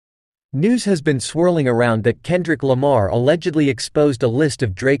News has been swirling around that Kendrick Lamar allegedly exposed a list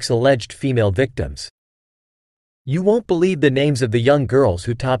of Drake's alleged female victims. You won't believe the names of the young girls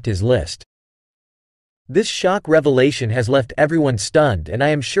who topped his list. This shock revelation has left everyone stunned, and I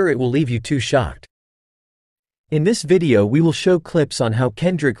am sure it will leave you too shocked. In this video we will show clips on how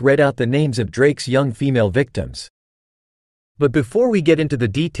Kendrick read out the names of Drake's young female victims. But before we get into the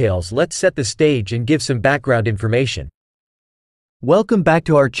details, let's set the stage and give some background information. Welcome back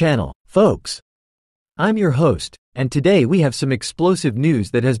to our channel, folks. I'm your host, and today we have some explosive news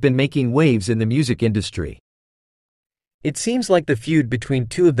that has been making waves in the music industry. It seems like the feud between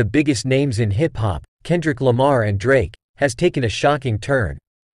two of the biggest names in hip-hop, Kendrick Lamar and Drake, has taken a shocking turn.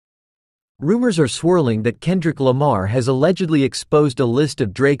 Rumors are swirling that Kendrick Lamar has allegedly exposed a list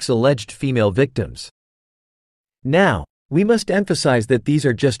of Drake's alleged female victims. Now, we must emphasize that these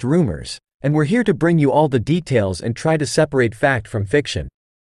are just rumors, and we're here to bring you all the details and try to separate fact from fiction.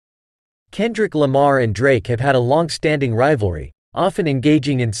 Kendrick Lamar and Drake have had a long-standing rivalry, often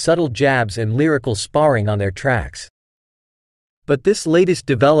engaging in subtle jabs and lyrical sparring on their tracks. But this latest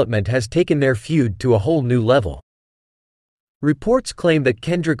development has taken their feud to a whole new level. Reports claim that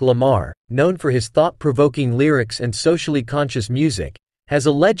Kendrick Lamar, known for his thought-provoking lyrics and socially conscious music, has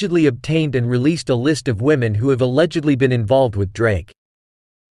allegedly obtained and released a list of women who have allegedly been involved with Drake.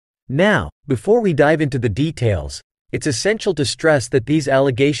 Now, before we dive into the details, it's essential to stress that these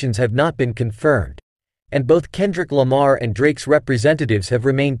allegations have not been confirmed, and both Kendrick Lamar and Drake's representatives have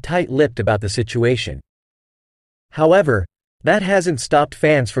remained tight-lipped about the situation. However, that hasn't stopped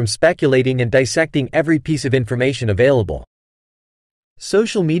fans from speculating and dissecting every piece of information available.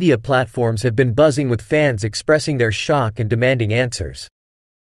 Social media platforms have been buzzing with fans expressing their shock and demanding answers.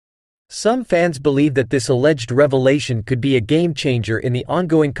 Some fans believe that this alleged revelation could be a game-changer in the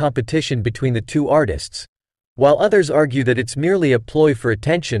ongoing competition between the two artists, while others argue that it's merely a ploy for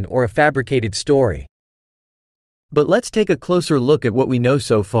attention or a fabricated story. But let's take a closer look at what we know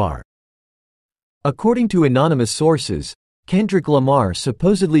so far. According to anonymous sources, Kendrick Lamar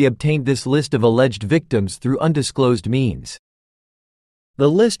supposedly obtained this list of alleged victims through undisclosed means. The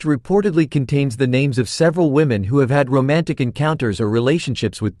list reportedly contains the names of several women who have had romantic encounters or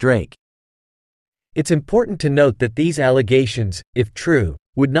relationships with Drake. It's important to note that these allegations, if true,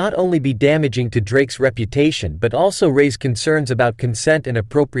 would not only be damaging to Drake's reputation but also raise concerns about consent and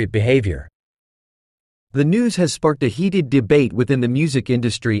appropriate behavior. The news has sparked a heated debate within the music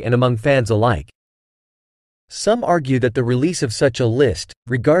industry and among fans alike. Some argue that the release of such a list,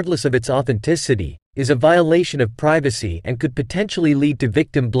 regardless of its authenticity, is a violation of privacy and could potentially lead to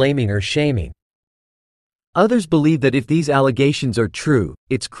victim blaming or shaming. Others believe that if these allegations are true,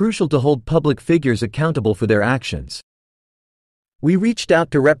 it's crucial to hold public figures accountable for their actions. We reached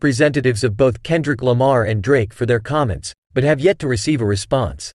out to representatives of both Kendrick Lamar and Drake for their comments, but have yet to receive a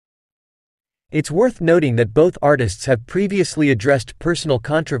response. It's worth noting that both artists have previously addressed personal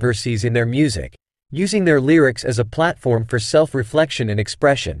controversies in their music, using their lyrics as a platform for self-reflection and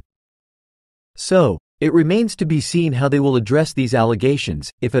expression. So, it remains to be seen how they will address these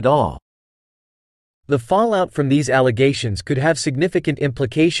allegations, if at all. The fallout from these allegations could have significant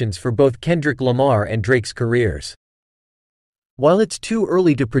implications for both Kendrick Lamar and Drake's careers. While it's too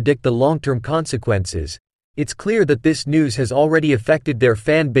early to predict the long-term consequences, it's clear that this news has already affected their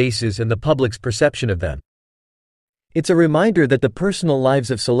fan bases and the public's perception of them. It's a reminder that the personal lives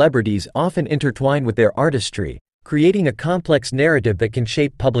of celebrities often intertwine with their artistry, creating a complex narrative that can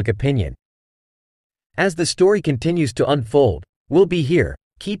shape public opinion. As the story continues to unfold, we'll be here,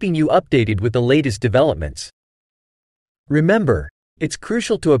 keeping you updated with the latest developments. Remember, it's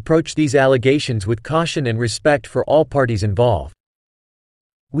crucial to approach these allegations with caution and respect for all parties involved.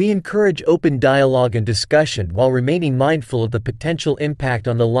 We encourage open dialogue and discussion while remaining mindful of the potential impact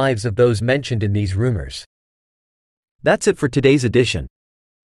on the lives of those mentioned in these rumors. That's it for today's edition.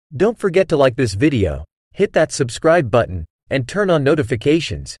 Don't forget to like this video, hit that subscribe button, and turn on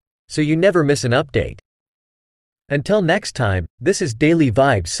notifications, so you never miss an update. Until next time, this is Daily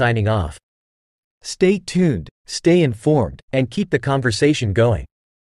Vibes signing off. Stay tuned, stay informed, and keep the conversation going.